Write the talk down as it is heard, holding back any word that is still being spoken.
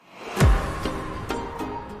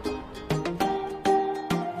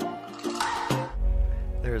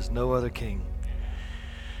is no other king.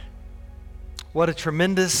 What a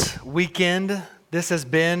tremendous weekend this has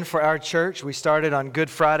been for our church. We started on Good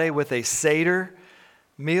Friday with a Seder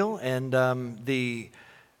meal, and the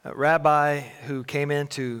rabbi who came in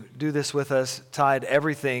to do this with us tied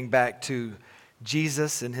everything back to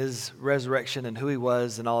Jesus and his resurrection and who he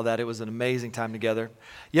was and all of that. It was an amazing time together.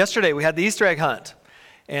 Yesterday we had the Easter egg hunt.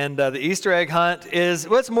 And the Easter egg hunt is,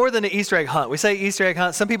 well, it's more than an Easter egg hunt. We say Easter egg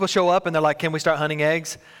hunt. Some people show up and they're like, can we start hunting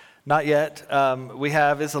eggs? Not yet.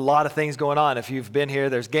 There's a lot of things going on. If you've been here,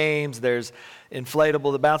 there's games, there's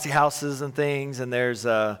inflatable, the bouncy houses and things, and there's,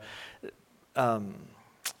 we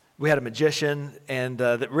had a magician, and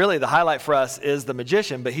really the highlight for us is the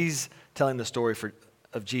magician, but he's telling the story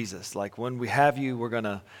of Jesus. Like, when we have you, we're going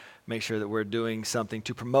to make sure that we're doing something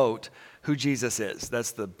to promote who Jesus is.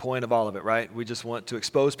 That's the point of all of it, right? We just want to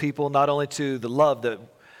expose people not only to the love that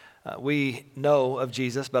we know of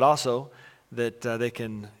Jesus, but also that they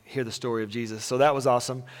can hear the story of Jesus. So that was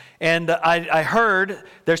awesome. And I heard,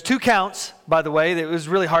 there's 2 counts, by the way. It was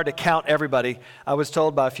really hard to count everybody. I was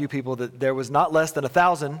told by a few people that there was not less than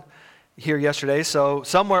 1,000 here yesterday, so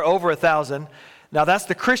somewhere over 1,000. Now that's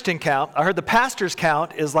the Christian count. I heard the pastor's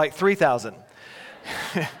count is like 3,000.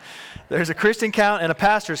 There's a Christian count and a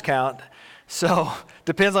pastor's count. So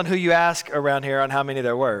depends on who you ask around here on how many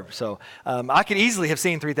there were. So I could easily have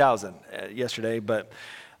seen 3,000 yesterday, but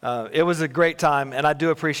it was a great time, and I do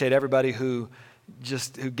appreciate everybody who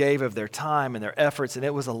gave of their time and their efforts, and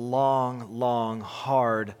it was a long,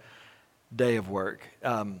 hard day of work,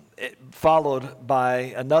 followed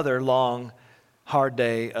by another long, hard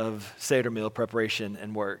day of Seder meal preparation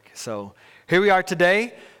and work. So here we are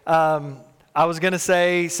today. I was going to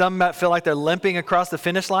say some might feel like they're limping across the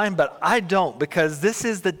finish line, but I don't, because this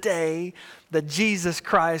is the day that Jesus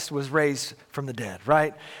Christ was raised from the dead,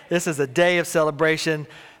 right? This is a day of celebration.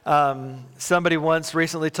 Somebody once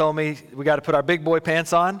recently told me we got to put our big boy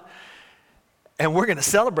pants on, and we're going to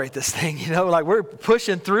celebrate this thing, like we're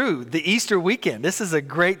pushing through the Easter weekend. This is a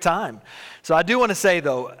great time. So I do want to say,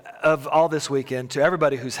 though, of all this weekend, to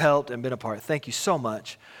everybody who's helped and been a part, thank you so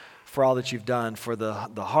much for all that you've done, for the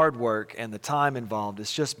hard work and the time involved.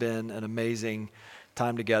 It's just been an amazing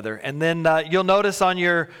time together. And then you'll notice on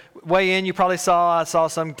your way in, I saw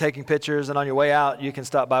some taking pictures, and on your way out, you can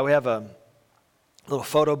stop by. We have a little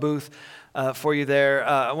photo booth for you there.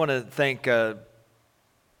 I want to thank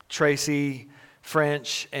Tracy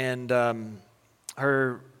French and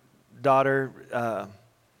her daughter,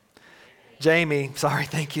 Jamie. Sorry,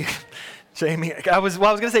 thank you. Jamie, I was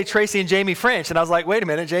going to say Tracy and Jamie French, and I was like, wait a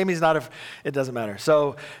minute, Jamie's not it doesn't matter.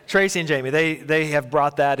 So Tracy and Jamie, they have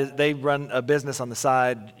brought that. They run a business on the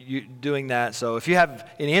side doing that. So if you have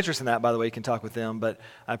any interest in that, by the way, you can talk with them, but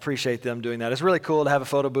I appreciate them doing that. It's really cool to have a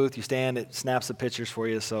photo booth. You stand, it snaps the pictures for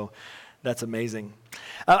you, so that's amazing.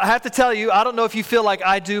 I have to tell you, I don't know if you feel like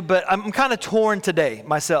I do, but I'm kind of torn today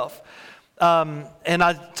myself. And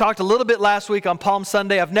I talked a little bit last week on Palm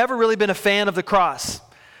Sunday. I've never really been a fan of the cross.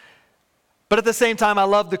 But at the same time, I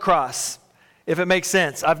love the cross, if it makes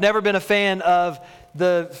sense. I've never been a fan of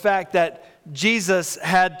the fact that Jesus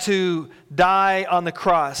had to die on the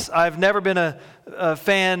cross. I've never been a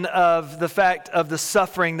fan of the fact of the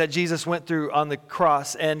suffering that Jesus went through on the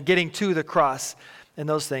cross and getting to the cross and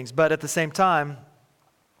those things. But at the same time,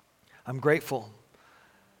 I'm grateful.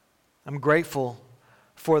 I'm grateful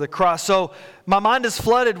for the cross. So my mind is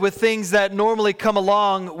flooded with things that normally come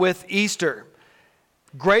along with Easter.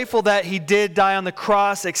 Grateful that he did die on the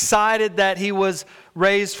cross, excited that he was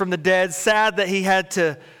raised from the dead, sad that he had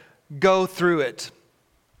to go through it.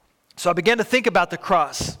 So I began to think about the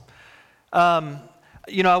cross. I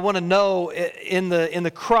want to know in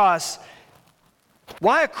the cross,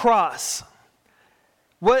 why a cross?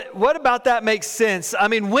 What about that makes sense? I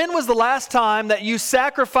mean, when was the last time that you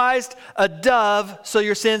sacrificed a dove so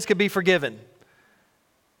your sins could be forgiven?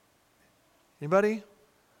 Anybody?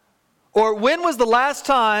 Or when was the last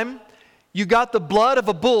time you got the blood of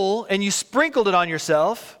a bull and you sprinkled it on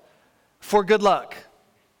yourself for good luck?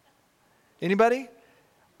 Anybody?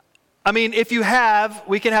 I mean, if you have,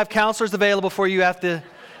 we can have counselors available for you after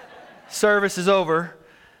service is over.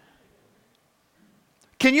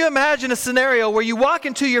 Can you imagine a scenario where you walk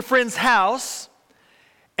into your friend's house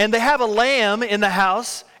and they have a lamb in the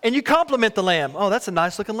house and you compliment the lamb? Oh, that's a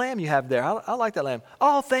nice looking lamb you have there. I like that lamb.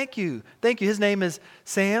 Oh, thank you. Thank you. His name is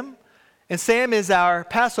Sam. And Sam is our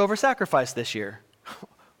Passover sacrifice this year.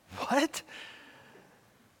 What?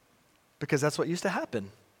 Because that's what used to happen.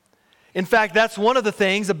 In fact, that's one of the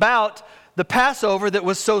things about the Passover that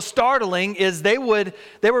was so startling is they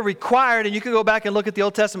were required, and you can go back and look at the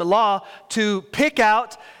Old Testament law, to pick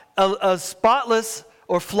out a spotless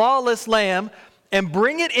or flawless lamb and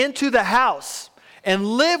bring it into the house and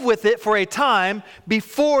live with it for a time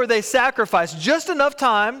before they sacrifice, just enough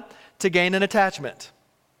time to gain an attachment.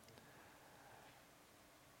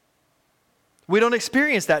 We don't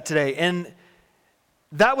experience that today, and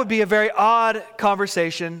that would be a very odd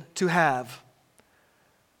conversation to have.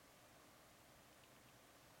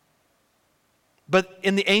 But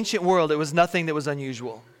in the ancient world, it was nothing that was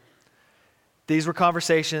unusual. These were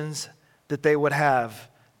conversations that they would have.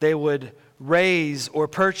 They would raise or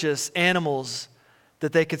purchase animals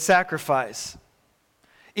that they could sacrifice.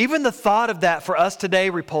 Even the thought of that for us today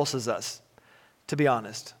repulses us, to be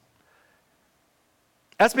honest.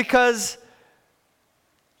 That's because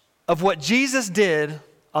of what Jesus did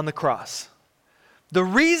on the cross. The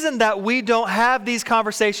reason that we don't have these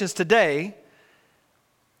conversations today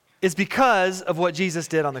is because of what Jesus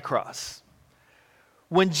did on the cross.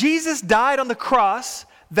 When Jesus died on the cross,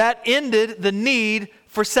 that ended the need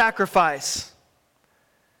for sacrifice.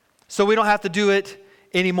 So we don't have to do it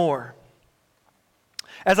anymore.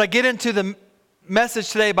 As I get into the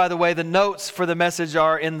message today, by the way, the notes for the message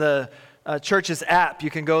are in the church's app.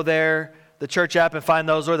 You can go there, the church app, and find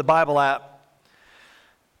those, or the Bible app.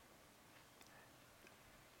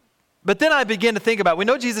 But then I begin to think about, we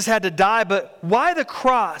know Jesus had to die, but why the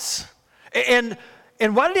cross? And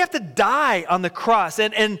why did he have to die on the cross?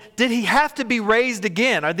 And did he have to be raised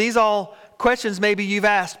again? Are these all questions maybe you've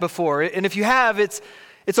asked before? And if you have, it's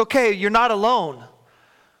okay, you're not alone.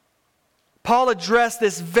 Paul addressed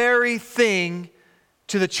this very thing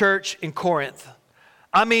to the church in Corinth.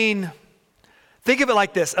 I mean, think of it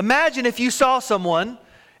like this. Imagine if you saw someone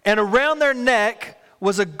and around their neck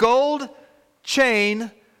was a gold chain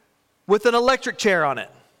with an electric chair on it.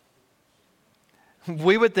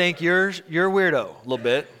 We would think you're a weirdo a little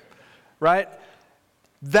bit, right?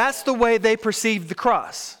 That's the way they perceived the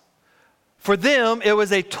cross. For them, it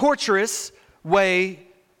was a torturous way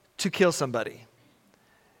to kill somebody.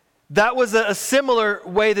 That was a similar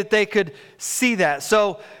way that they could see that.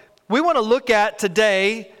 So we want to look at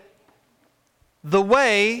today the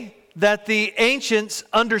way that the ancients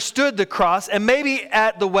understood the cross, and maybe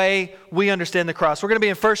at the way we understand the cross. We're going to be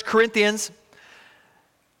in 1 Corinthians.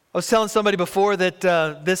 I was telling somebody before that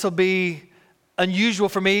this will be unusual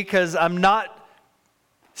for me because I'm not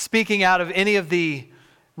speaking out of any of the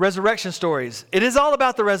resurrection stories. It is all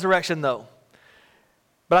about the resurrection, though.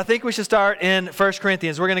 But I think we should start in 1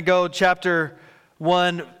 Corinthians. We're going to go chapter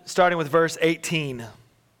 1, starting with verse 18.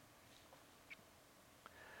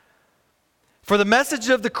 For the message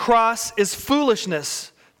of the cross is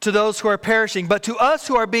foolishness to those who are perishing, but to us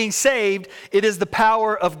who are being saved, it is the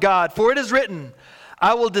power of God. For it is written,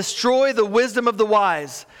 I will destroy the wisdom of the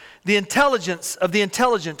wise, the intelligence of the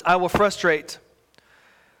intelligent I will frustrate.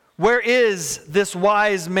 Where is this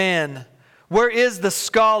wise man? Where is the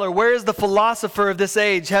scholar? Where is the philosopher of this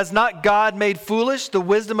age? Has not God made foolish the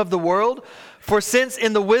wisdom of the world? For since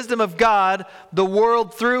in the wisdom of God, the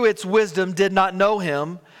world through its wisdom did not know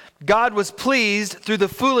him, God was pleased through the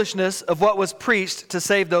foolishness of what was preached to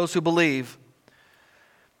save those who believe.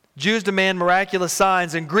 Jews demand miraculous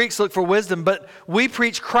signs and Greeks look for wisdom, but we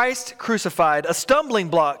preach Christ crucified, a stumbling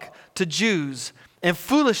block to Jews and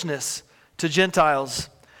foolishness to Gentiles.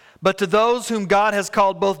 But to those whom God has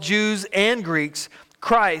called both Jews and Greeks,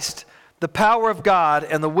 Christ, the power of God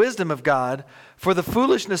and the wisdom of God, for the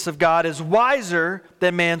foolishness of God is wiser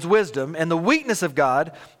than man's wisdom, and the weakness of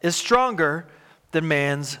God is stronger than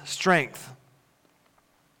man's strength.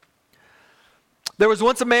 There was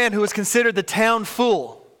once a man who was considered the town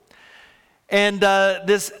fool. And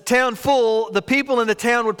this town fool, the people in the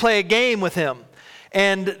town would play a game with him.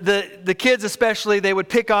 And the kids especially, they would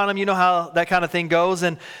pick on him. You know how that kind of thing goes.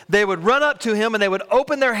 And they would run up to him and they would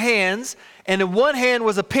open their hands. And in one hand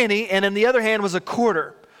was a penny and in the other hand was a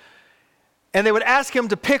quarter. And they would ask him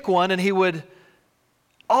to pick one and he would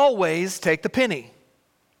always take the penny,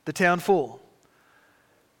 the town fool.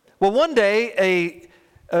 Well, one day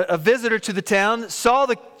a visitor to the town saw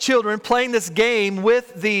the children playing this game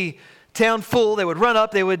with the town fool. They would run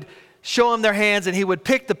up, they would show him their hands, and he would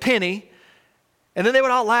pick the penny. And then they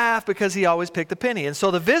would all laugh because he always picked the penny. And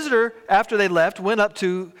so the visitor, after they left, went up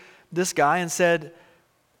to this guy and said,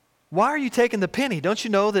 "Why are you taking the penny? Don't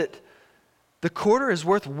you know that the quarter is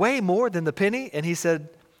worth way more than the penny?" And he said,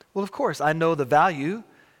 "Well, of course, I know the value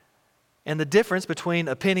and the difference between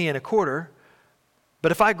a penny and a quarter.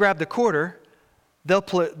 But if I grab the quarter, they'll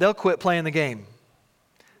quit playing the game."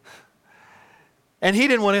 And he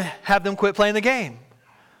didn't want to have them quit playing the game.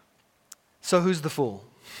 So who's the fool?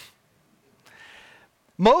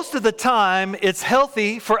 Most of the time, it's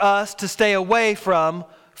healthy for us to stay away from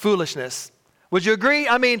foolishness. Would you agree?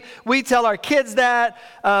 I mean, we tell our kids that.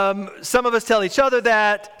 Some of us tell each other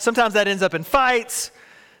that. Sometimes that ends up in fights.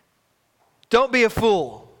 Don't be a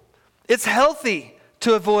fool. It's healthy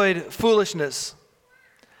to avoid foolishness.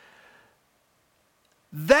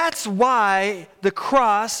 That's why the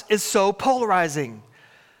cross is so polarizing.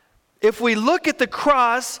 If we look at the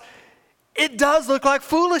cross, it does look like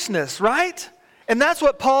foolishness, right? And that's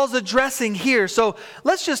what Paul's addressing here. So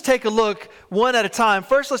let's just take a look one at a time.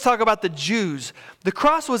 First, let's talk about the Jews. The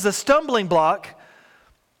cross was a stumbling block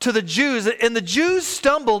to the Jews, and the Jews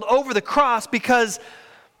stumbled over the cross because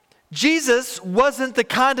Jesus wasn't the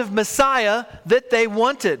kind of Messiah that they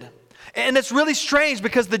wanted. And it's really strange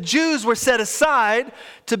because the Jews were set aside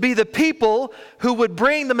to be the people who would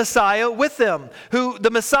bring the Messiah with them, who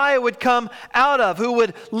the Messiah would come out of, who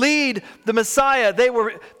would lead the Messiah. They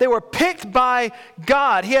were picked by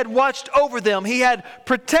God. He had watched over them. He had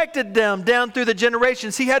protected them down through the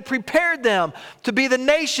generations. He had prepared them to be the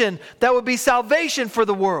nation that would be salvation for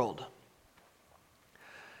the world.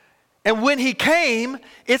 And when he came,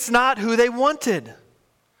 it's not who they wanted.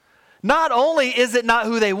 Not only is it not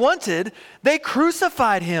who they wanted, they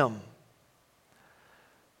crucified him.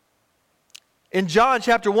 In John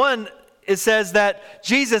chapter 1, it says that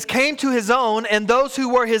Jesus came to his own, and those who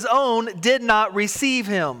were his own did not receive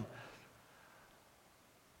him.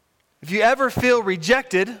 If you ever feel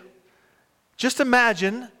rejected, just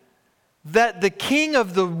imagine that the King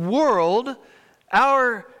of the world,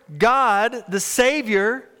 our God, the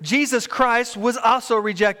Savior, Jesus Christ, was also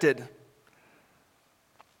rejected.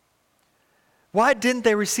 Why didn't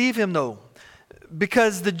they receive him though?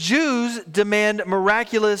 Because the Jews demand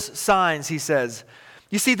miraculous signs, he says.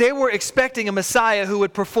 You see, they were expecting a Messiah who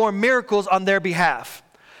would perform miracles on their behalf.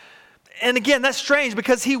 And again, that's strange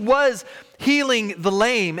because he was healing the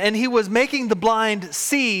lame and he was making the blind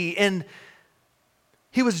see and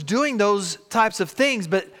he was doing those types of things,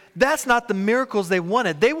 but that's not the miracles they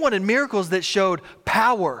wanted. They wanted miracles that showed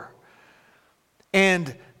power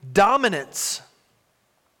and dominance.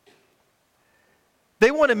 They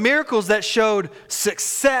wanted miracles that showed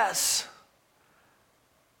success.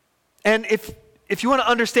 And if you want to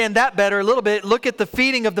understand that better a little bit, look at the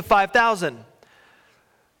feeding of the 5,000.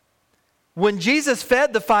 When Jesus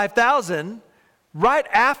fed the 5,000, right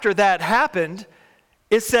after that happened,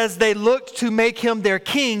 it says they looked to make him their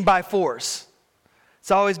king by force. It's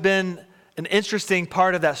always been an interesting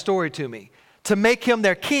part of that story to me. To make him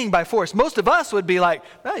their king by force. Most of us would be like,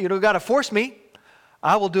 well, you don't got to force me.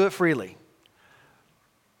 I will do it freely.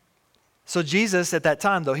 So Jesus at that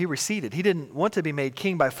time, though, he receded. He didn't want to be made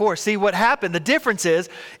king by force. See what happened? The difference is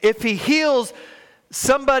if he heals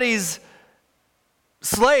somebody's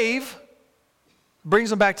slave,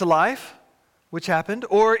 brings them back to life, which happened,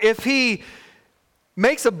 or if he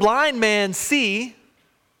makes a blind man see,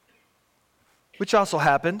 which also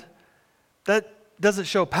happened, that doesn't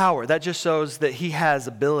show power. That just shows that he has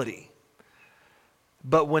ability.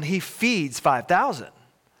 But when he feeds 5,000,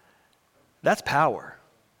 that's power.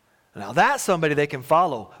 Now that's somebody they can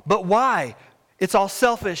follow. But why? It's all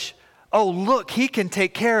selfish. Oh, look, he can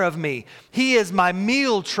take care of me. He is my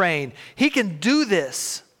meal train. He can do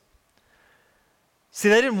this. See,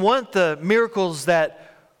 they didn't want the miracles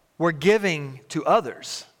that were giving to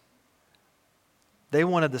others. They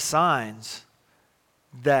wanted the signs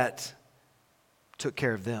that took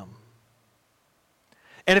care of them.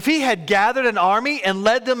 And if he had gathered an army and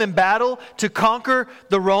led them in battle to conquer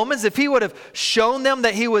the Romans, if he would have shown them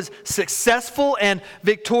that he was successful and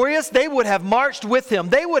victorious, they would have marched with him.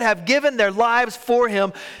 They would have given their lives for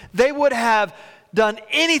him. They would have done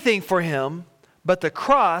anything for him, but the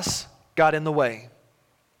cross got in the way.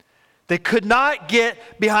 They could not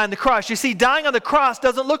get behind the cross. You see, dying on the cross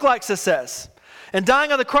doesn't look like success. And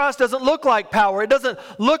dying on the cross doesn't look like power. It doesn't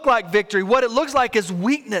look like victory. What it looks like is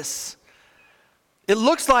weakness. It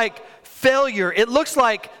looks like failure. It looks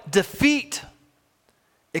like defeat.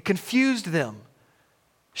 It confused them.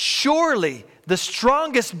 Surely the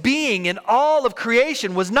strongest being in all of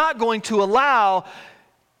creation was not going to allow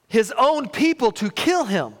his own people to kill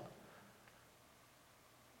him.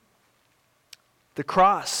 The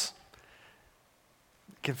cross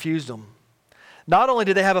confused them. Not only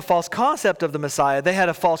did they have a false concept of the Messiah, they had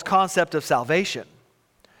a false concept of salvation.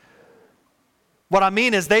 What I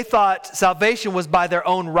mean is they thought salvation was by their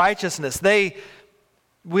own righteousness.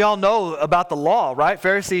 We all know about the law, right?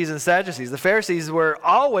 Pharisees and Sadducees. The Pharisees were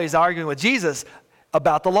always arguing with Jesus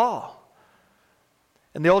about the law.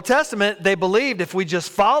 In the Old Testament, they believed if we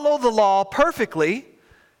just follow the law perfectly,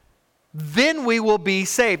 then we will be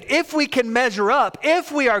saved. If we can measure up,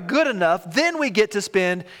 if we are good enough, then we get to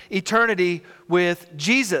spend eternity with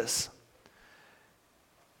Jesus.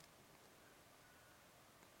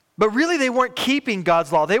 But really, they weren't keeping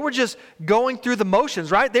God's law. They were just going through the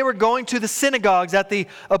motions, right? They were going to the synagogues at the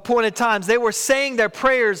appointed times. They were saying their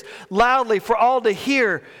prayers loudly for all to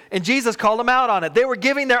hear, and Jesus called them out on it. They were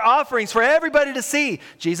giving their offerings for everybody to see.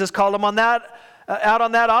 Jesus called them on that, out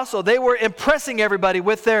on that also. They were impressing everybody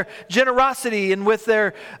with their generosity and with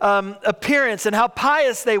their appearance and how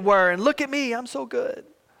pious they were. And look at me, I'm so good.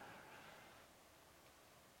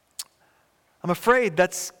 I'm afraid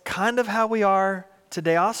that's kind of how we are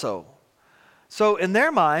today also. So in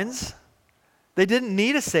their minds, they didn't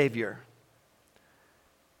need a Savior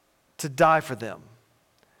to die for them.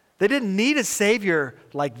 They didn't need a Savior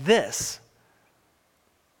like this.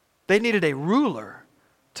 They needed a ruler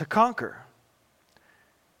to conquer.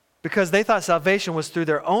 Because they thought salvation was through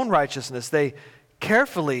their own righteousness, they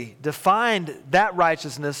carefully defined that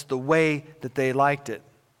righteousness the way that they liked it.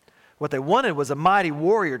 What they wanted was a mighty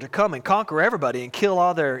warrior to come and conquer everybody and kill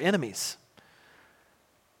all their enemies.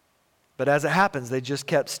 But as it happens, they just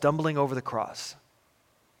kept stumbling over the cross.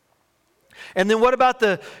 And then what about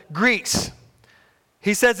the Greeks?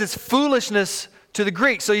 He says it's foolishness to the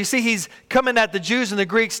Greeks. So you see, he's coming at the Jews and the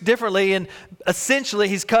Greeks differently, and essentially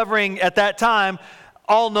he's covering at that time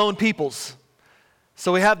all known peoples.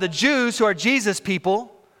 So we have the Jews, who are Jesus'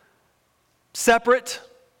 people, separate,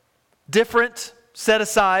 different, set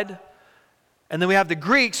aside. And then we have the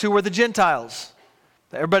Greeks, who were the Gentiles,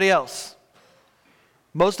 everybody else.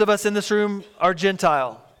 Most of us in this room are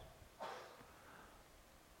Gentile.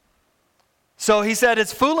 So he said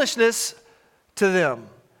it's foolishness to them.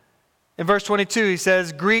 In verse 22, he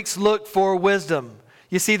says, Greeks look for wisdom.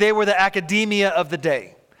 You see, they were the academia of the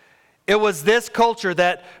day. It was this culture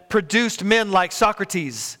that produced men like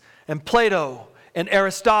Socrates and Plato and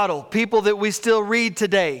Aristotle, people that we still read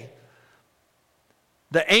today.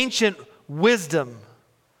 The ancient wisdom.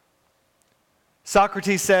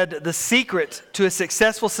 Socrates said, the secret to a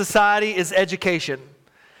successful society is education.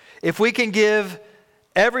 If we can give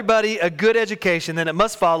everybody a good education, then it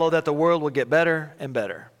must follow that the world will get better and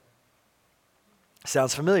better.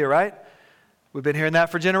 Sounds familiar, right? We've been hearing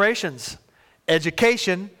that for generations.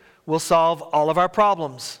 Education will solve all of our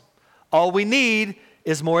problems. All we need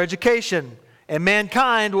is more education, and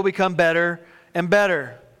mankind will become better and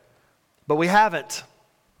better. But we haven't.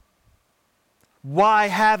 Why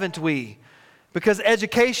haven't we? Because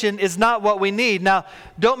education is not what we need. Now,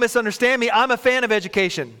 don't misunderstand me. I'm a fan of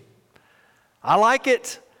education. I like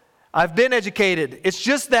it. I've been educated. It's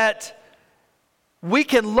just that we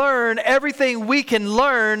can learn everything we can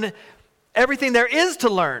learn, everything there is to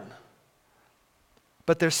learn.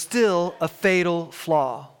 But there's still a fatal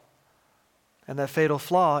flaw. And that fatal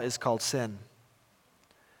flaw is called sin.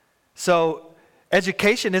 So,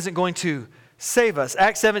 education isn't going to save us.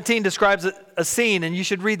 Acts 17 describes a scene, and you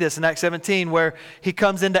should read this in Acts 17, where he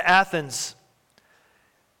comes into Athens.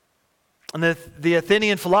 And the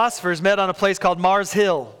Athenian philosophers met on a place called Mars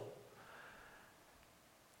Hill.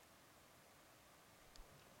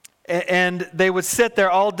 And they would sit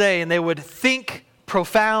there all day, and they would think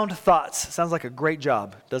profound thoughts. Sounds like a great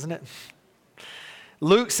job, doesn't it?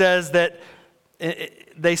 Luke says that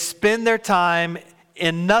they spend their time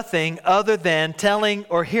in nothing other than telling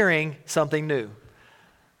or hearing something new.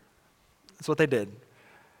 That's what they did.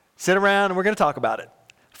 Sit around and we're going to talk about it.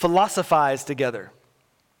 Philosophize together.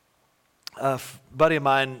 A buddy of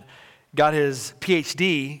mine got his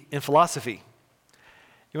PhD in philosophy.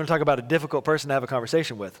 You want to talk about a difficult person to have a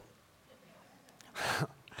conversation with?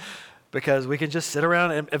 Because we can just sit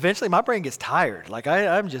around and eventually my brain gets tired. Like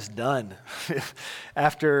I'm just done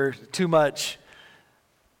after too much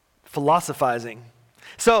philosophizing.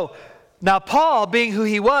 So now Paul, being who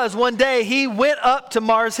he was, one day he went up to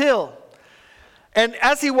Mars Hill. And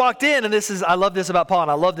as he walked in, and I love this about Paul,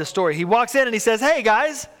 and I love this story. He walks in and he says, hey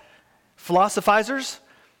guys, philosophizers,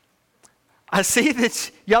 I see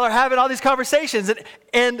that y'all are having all these conversations.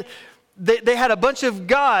 And they had a bunch of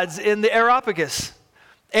gods in the Areopagus.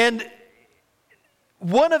 And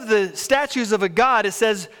one of the statues of a god, it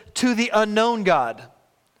says, to the unknown God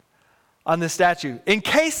on this statue. In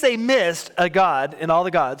case they missed a god in all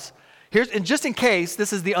the gods, and just in case,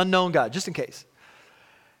 this is the unknown God, just in case.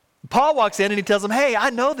 Paul walks in and he tells them, hey,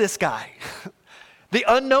 I know this guy. The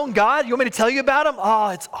unknown God, you want me to tell you about him? Oh,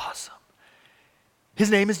 it's awesome.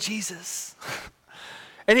 His name is Jesus.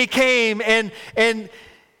 And he came and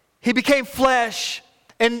he became flesh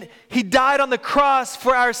and he died on the cross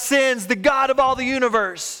for our sins. The God of all the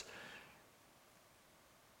universe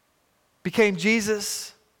became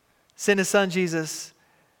Jesus, sent his son Jesus,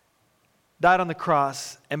 died on the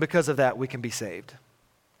cross, and because of that we can be saved.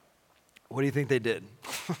 What do you think they did?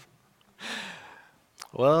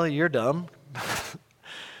 Well, you're dumb.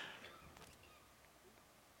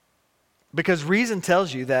 Because reason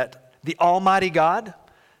tells you that the Almighty God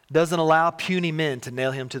doesn't allow puny men to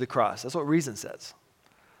nail him to the cross. That's what reason says.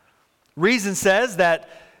 Reason says that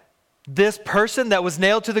this person that was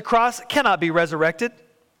nailed to the cross cannot be resurrected.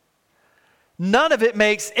 None of it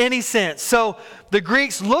makes any sense. So the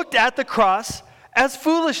Greeks looked at the cross as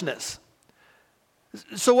foolishness.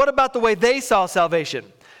 So what about the way they saw salvation?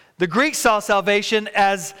 The Greeks saw salvation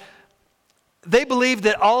as they believed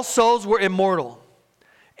that all souls were immortal.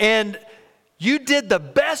 And you did the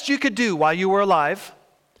best you could do while you were alive.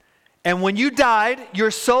 And when you died,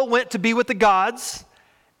 your soul went to be with the gods.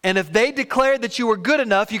 And if they declared that you were good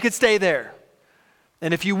enough, you could stay there.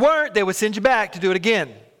 And if you weren't, they would send you back to do it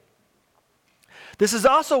again. This is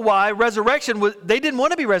also why resurrection they didn't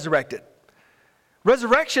want to be resurrected.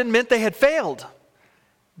 Resurrection meant they had failed.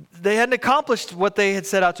 They hadn't accomplished what they had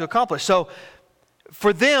set out to accomplish. So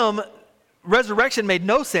for them, resurrection made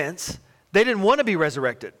no sense. They didn't want to be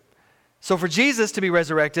resurrected. So for Jesus to be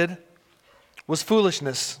resurrected was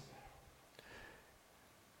foolishness.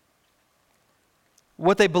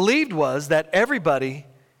 What they believed was that everybody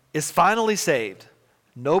is finally saved.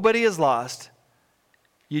 Nobody is lost.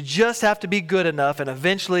 You just have to be good enough and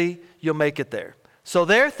eventually you'll make it there. So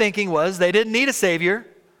their thinking was they didn't need a Savior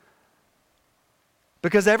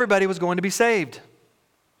because everybody was going to be saved.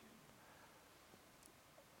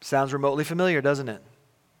 Sounds remotely familiar, doesn't it?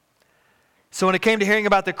 So when it came to hearing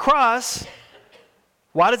about the cross,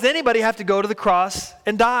 why does anybody have to go to the cross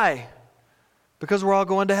and die? Because we're all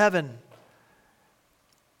going to heaven.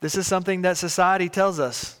 This is something that society tells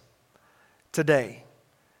us today.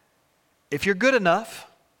 If you're good enough,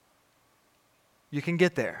 you can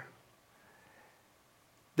get there.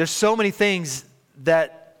 There's so many things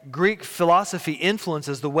that Greek philosophy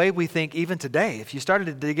influences the way we think even today. If you started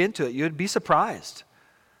to dig into it, you'd be surprised.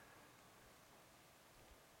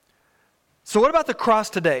 So what about the cross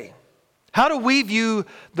today? How do we view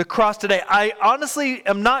the cross today? I honestly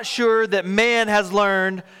am not sure that man has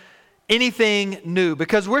learned anything new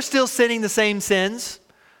because we're still sinning the same sins.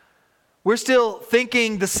 We're still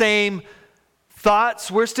thinking the same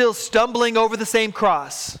thoughts. We're still stumbling over the same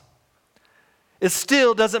cross. It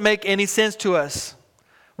still doesn't make any sense to us.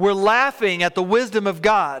 We're laughing at the wisdom of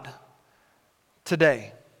God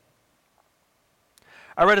today.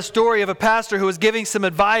 I read a story of a pastor who was giving some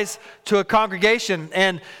advice to a congregation,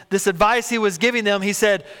 and this advice he was giving them, he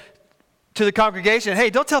said to the congregation, hey,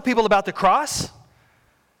 don't tell people about the cross.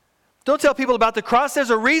 Don't tell people about the cross. There's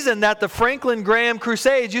a reason that the Franklin Graham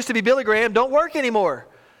Crusades, used to be Billy Graham, don't work anymore.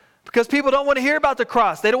 Because people don't want to hear about the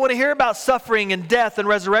cross. They don't want to hear about suffering and death and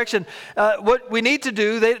resurrection. What we need to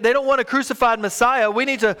do, they don't want a crucified Messiah. We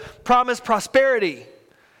need to promise prosperity.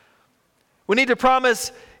 We need to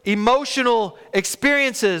promise emotional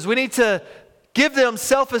experiences. We need to give them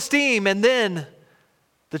self-esteem, and then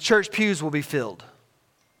the church pews will be filled.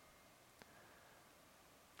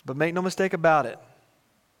 But make no mistake about it.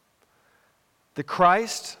 The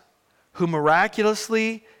Christ who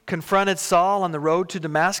miraculously confronted Saul on the road to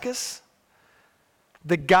Damascus,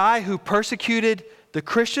 the guy who persecuted the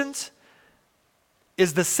Christians,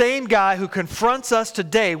 is the same guy who confronts us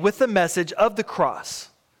today with the message of the cross.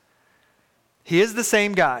 He is the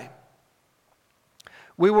same guy.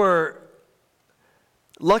 We were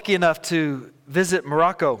lucky enough to visit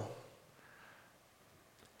Morocco.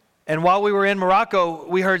 And while we were in Morocco,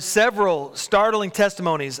 we heard several startling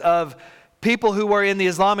testimonies of people who were in the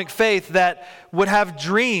Islamic faith that would have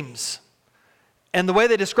dreams. And the way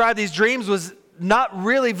they described these dreams was not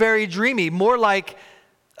really very dreamy, more like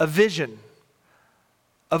a vision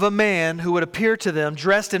of a man who would appear to them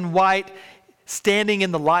dressed in white, standing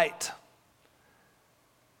in the light,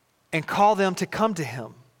 and call them to come to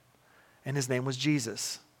him. And his name was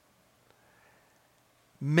Jesus.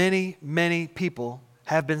 Many, many people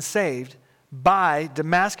have been saved by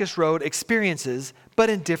Damascus Road experiences, but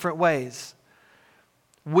in different ways.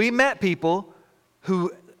 We met people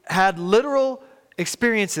who had literal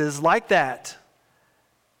experiences like that,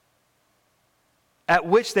 at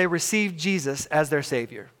which they received Jesus as their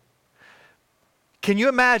Savior. Can you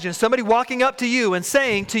imagine somebody walking up to you and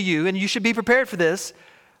saying to you, and you should be prepared for this,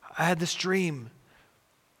 I had this dream,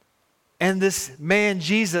 and this man,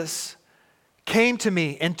 Jesus, came to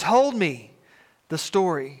me and told me the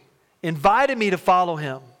story, invited me to follow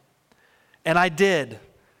him, and I did.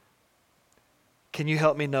 Can you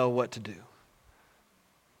help me know what to do?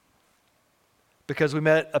 Because we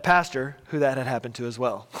met a pastor who that had happened to as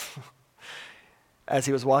well. As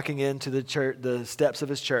he was walking into the church, the steps of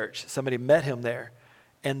his church, somebody met him there,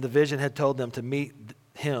 and the vision had told them to meet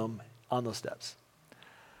him on those steps.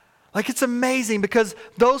 Like, it's amazing because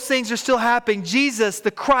those things are still happening. Jesus, the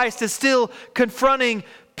Christ, is still confronting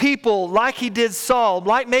people like he did Saul,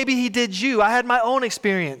 like maybe he did you. I had my own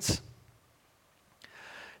experience.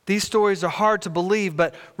 These stories are hard to believe,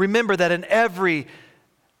 but remember that in every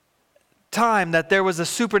time that there was a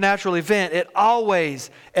supernatural event, it always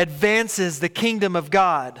advances the kingdom of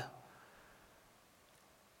God.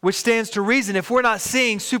 Which stands to reason, if we're not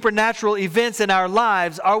seeing supernatural events in our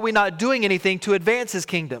lives, are we not doing anything to advance his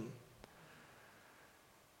kingdom?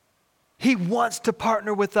 He wants to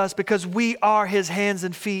partner with us because we are his hands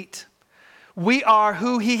and feet. We are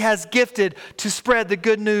who he has gifted to spread the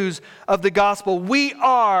good news of the gospel. We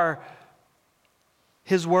are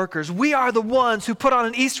his workers. We are the ones who put on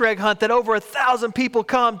an Easter egg hunt that over 1,000 people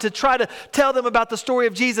come to try to tell them about the story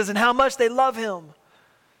of Jesus and how much they love him.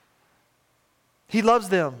 He loves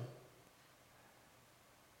them.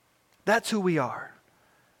 That's who we are.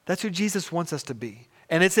 That's who Jesus wants us to be.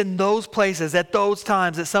 And it's in those places, at those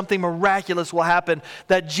times, that something miraculous will happen,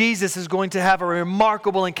 that Jesus is going to have a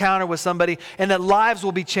remarkable encounter with somebody, and that lives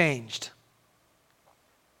will be changed.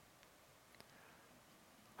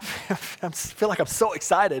 I feel like I'm so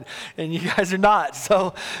excited, and you guys are not.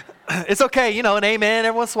 So it's okay, an amen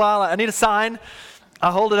every once in a while. I need a sign.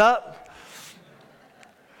 I'll hold it up.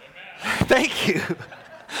 Thank you.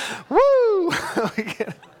 Woo!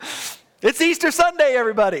 It's Easter Sunday,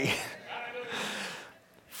 everybody.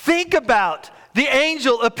 Think about the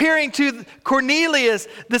angel appearing to Cornelius,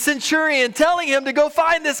 the centurion, telling him to go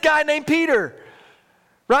find this guy named Peter.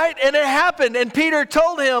 Right? And it happened, and Peter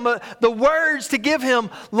told him the words to give him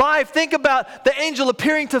life. Think about the angel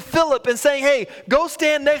appearing to Philip and saying, hey, go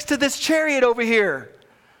stand next to this chariot over here.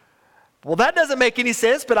 Well, that doesn't make any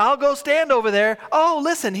sense, but I'll go stand over there. Oh,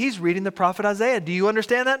 listen, he's reading the prophet Isaiah. Do you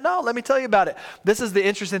understand that? No, let me tell you about it. This is the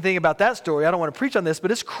interesting thing about that story. I don't want to preach on this,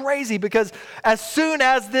 but it's crazy because as soon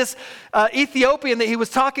as this Ethiopian that he was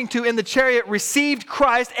talking to in the chariot received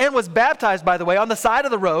Christ and was baptized, by the way, on the side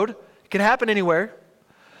of the road, it can happen anywhere.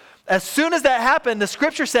 As soon as that happened, the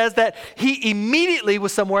scripture says that he immediately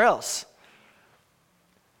was somewhere else.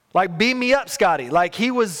 Like, beam me up, Scotty. Like,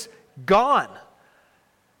 he was gone.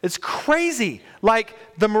 It's crazy. Like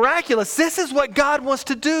the miraculous. This is what God wants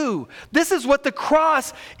to do. This is what the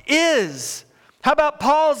cross is. How about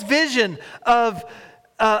Paul's vision of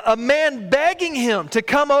a man begging him to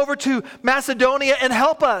come over to Macedonia and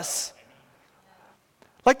help us?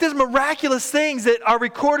 Like there's miraculous things that are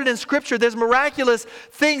recorded in Scripture. There's miraculous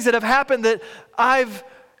things that have happened that I've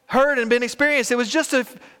heard and been experienced. It was just a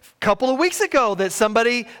couple of weeks ago that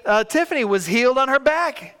somebody, Tiffany, was healed on her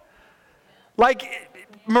back. Like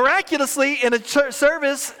miraculously in a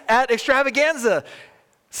service at Extravaganza.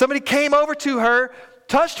 Somebody came over to her,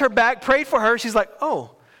 touched her back, prayed for her. She's like,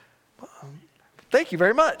 oh, thank you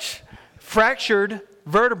very much. Fractured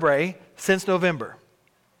vertebrae since November.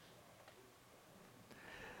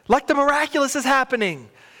 Like the miraculous is happening.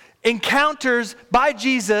 Encounters by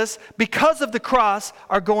Jesus because of the cross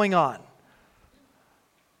are going on.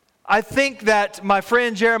 I think that my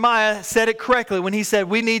friend Jeremiah said it correctly when he said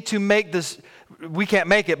we need to make this, we can't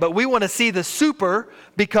make it, but we want to see the super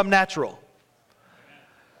become natural.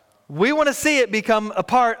 We want to see it become a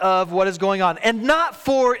part of what is going on. And not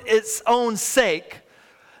for its own sake,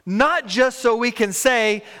 not just so we can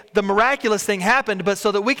say the miraculous thing happened, but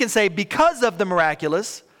so that we can say because of the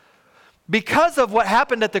miraculous, because of what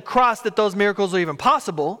happened at the cross that those miracles are even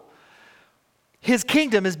possible, his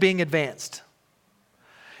kingdom is being advanced.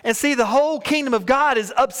 And see, the whole kingdom of God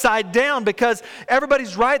is upside down because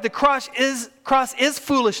everybody's right, the cross is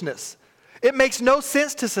foolishness. It makes no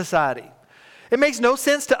sense to society. It makes no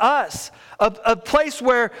sense to us. A place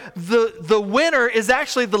where the winner is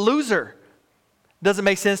actually the loser. Doesn't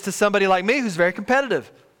make sense to somebody like me who's very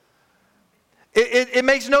competitive. It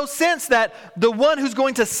makes no sense that the one who's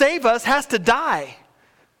going to save us has to die.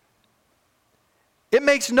 It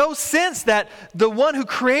makes no sense that the one who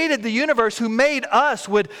created the universe, who made us,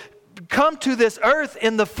 would come to this earth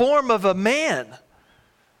in the form of a man.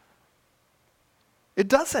 It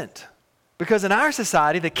doesn't. Because in our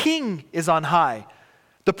society, the king is on high.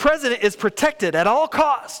 The president is protected at all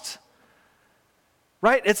costs.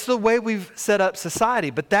 Right? It's the way we've set up society,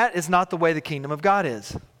 but that is not the way the kingdom of God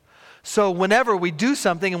is. So whenever we do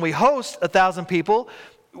something and we host 1,000 people,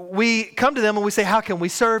 we come to them and we say, how can we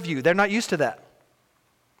serve you? They're not used to that.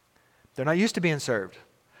 They're not used to being served.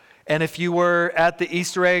 And if you were at the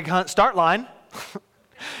Easter egg hunt start line,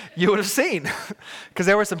 you would have seen. Because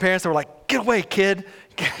there were some parents that were like, get away, kid.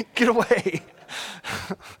 Get away.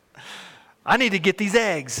 I need to get these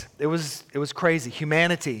eggs. It was crazy.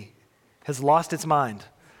 Humanity has lost its mind.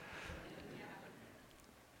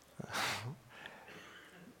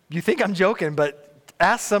 You think I'm joking, but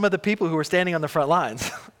ask some of the people who were standing on the front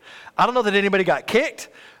lines. I don't know that anybody got kicked,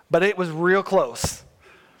 but it was real close.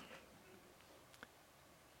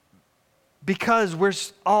 Because we're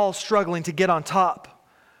all struggling to get on top.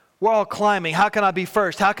 We're all climbing. How can I be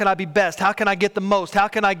first? How can I be best? How can I get the most? How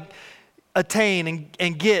can I attain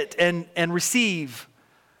and get and receive?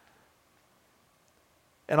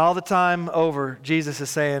 And all the time over, Jesus is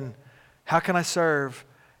saying, how can I serve?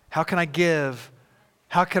 How can I give?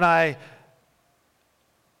 How can I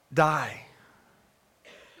die?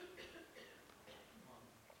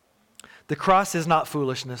 The cross is not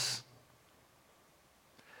foolishness.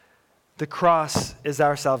 The cross is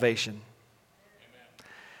our salvation.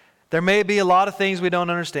 There may be a lot of things we don't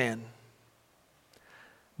understand.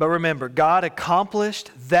 But remember, God accomplished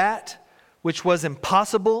that which was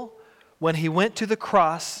impossible when he went to the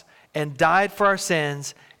cross and died for our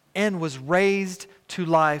sins and was raised to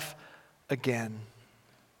life again.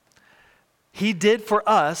 He did for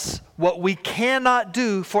us what we cannot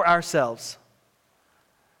do for ourselves.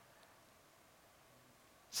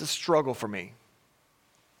 It's a struggle for me,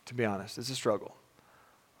 to be honest. It's a struggle.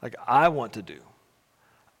 Like, I want to do.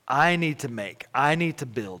 I need to make. I need to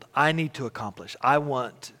build. I need to accomplish. I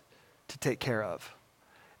want to take care of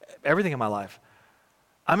everything in my life.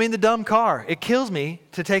 I mean, the dumb car. It kills me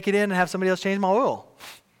to take it in and have somebody else change my oil.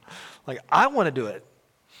 Like, I want to do it.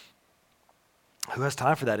 Who has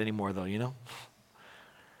time for that anymore, though, you know?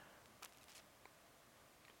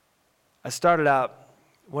 I started out,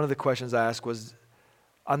 one of the questions I asked was,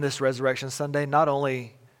 on this Resurrection Sunday, not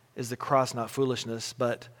only is the cross not foolishness,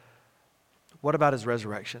 but what about his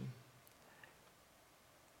resurrection?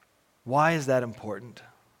 Why is that important?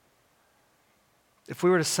 If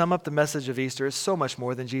we were to sum up the message of Easter, it's so much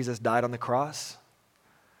more than Jesus died on the cross.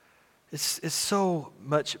 It's so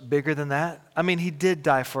much bigger than that. I mean, he did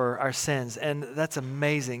die for our sins, and that's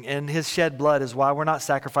amazing. And his shed blood is why we're not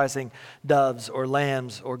sacrificing doves or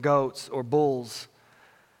lambs or goats or bulls.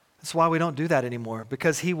 That's why we don't do that anymore,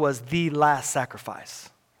 because he was the last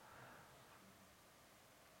sacrifice.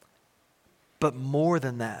 But more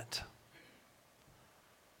than that,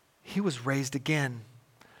 he was raised again.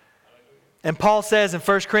 And Paul says in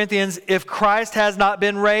 1 Corinthians, if Christ has not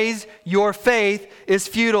been raised, your faith is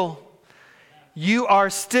futile. You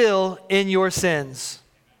are still in your sins.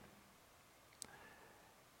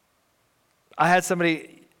 I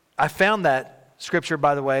found that scripture,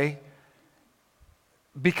 by the way,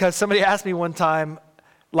 because somebody asked me one time,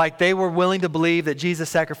 like they were willing to believe that Jesus'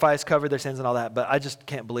 sacrifice covered their sins and all that, but I just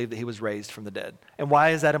can't believe that he was raised from the dead. And why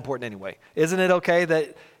is that important anyway? Isn't it okay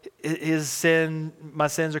that my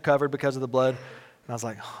sins are covered because of the blood? And I was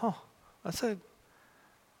like,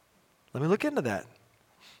 let me look into that.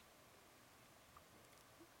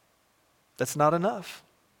 That's not enough.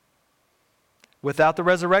 Without the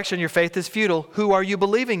resurrection, your faith is futile. Who are you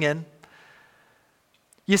believing in?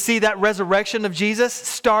 You see, that resurrection of Jesus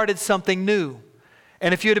started something new.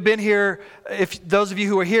 And if you'd have been here, if those of you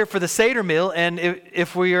who were here for the Seder meal, and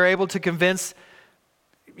if we are able to convince,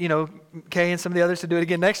 Kay and some of the others to do it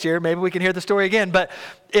again next year, maybe we can hear the story again. But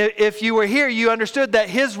if you were here, you understood that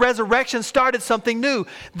his resurrection started something new.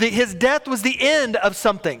 His death was the end of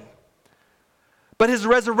something. But his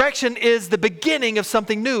resurrection is the beginning of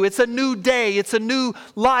something new. It's a new day. It's a new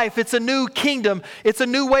life. It's a new kingdom. It's a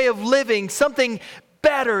new way of living. Something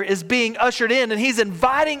better is being ushered in, and he's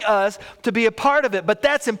inviting us to be a part of it. But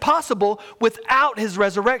that's impossible without his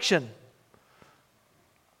resurrection.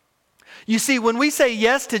 You see, when we say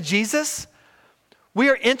yes to Jesus, we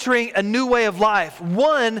are entering a new way of life.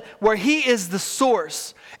 One where he is the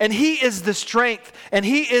source, and he is the strength, and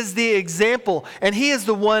he is the example, and he is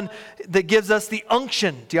the one that gives us the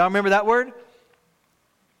unction. Do y'all remember that word?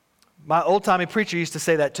 My old-timey preacher used to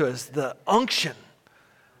say that to us, the unction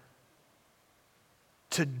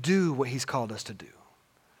to do what he's called us to do.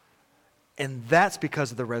 And that's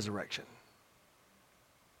because of the resurrection.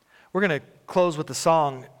 We're going to close with the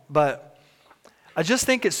song, but I just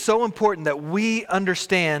think it's so important that we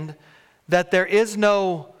understand that there is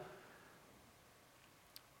no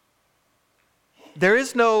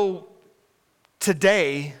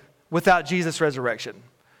today without Jesus' resurrection.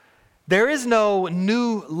 There is no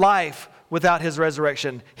new life without his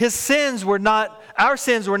resurrection. Our sins were not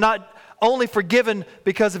only forgiven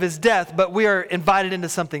because of his death, but we are invited into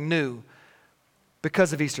something new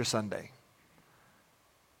because of Easter Sunday.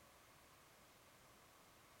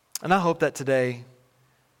 And I hope that today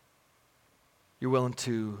you're willing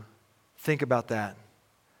to think about that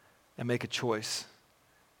and make a choice.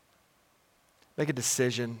 Make a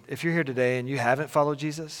decision. If you're here today and you haven't followed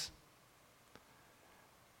Jesus,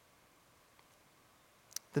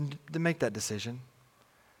 then make that decision.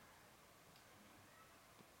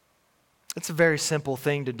 It's a very simple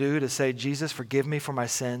thing to do, to say, Jesus, forgive me for my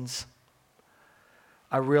sins.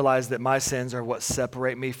 I realize that my sins are what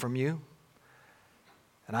separate me from you,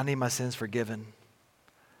 and I need my sins forgiven.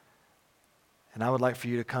 And I would like for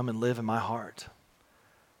you to come and live in my heart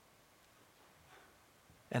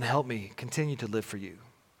and help me continue to live for you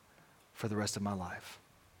for the rest of my life.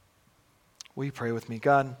 Will you pray with me?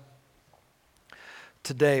 God,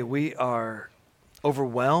 today we are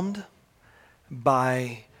overwhelmed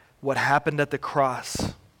by what happened at the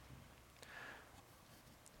cross.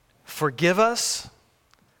 Forgive us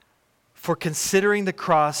for considering the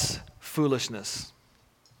cross foolishness.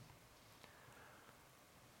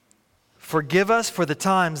 Forgive us for the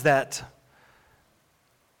times that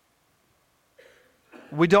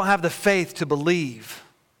we don't have the faith to believe.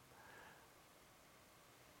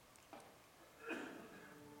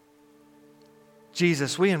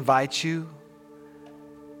 Jesus, we invite you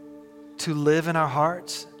to live in our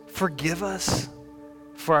hearts. Forgive us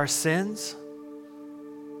for our sins.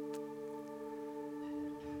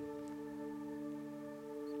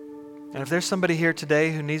 And if there's somebody here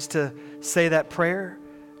today who needs to say that prayer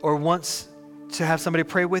or wants to have somebody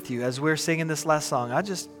pray with you as we're singing this last song, I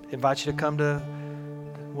just invite you to come to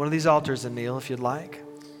one of these altars and kneel if you'd like.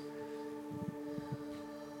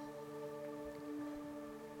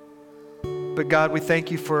 But God, we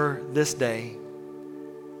thank you for this day,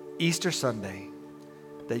 Easter Sunday,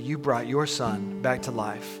 that you brought your Son back to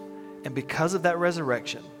life. And because of that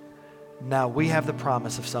resurrection, now we have the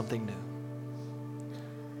promise of something new.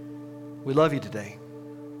 We love you today.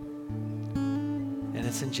 And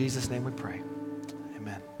it's in Jesus' name we pray.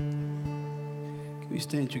 Amen. Can we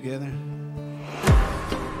stand together?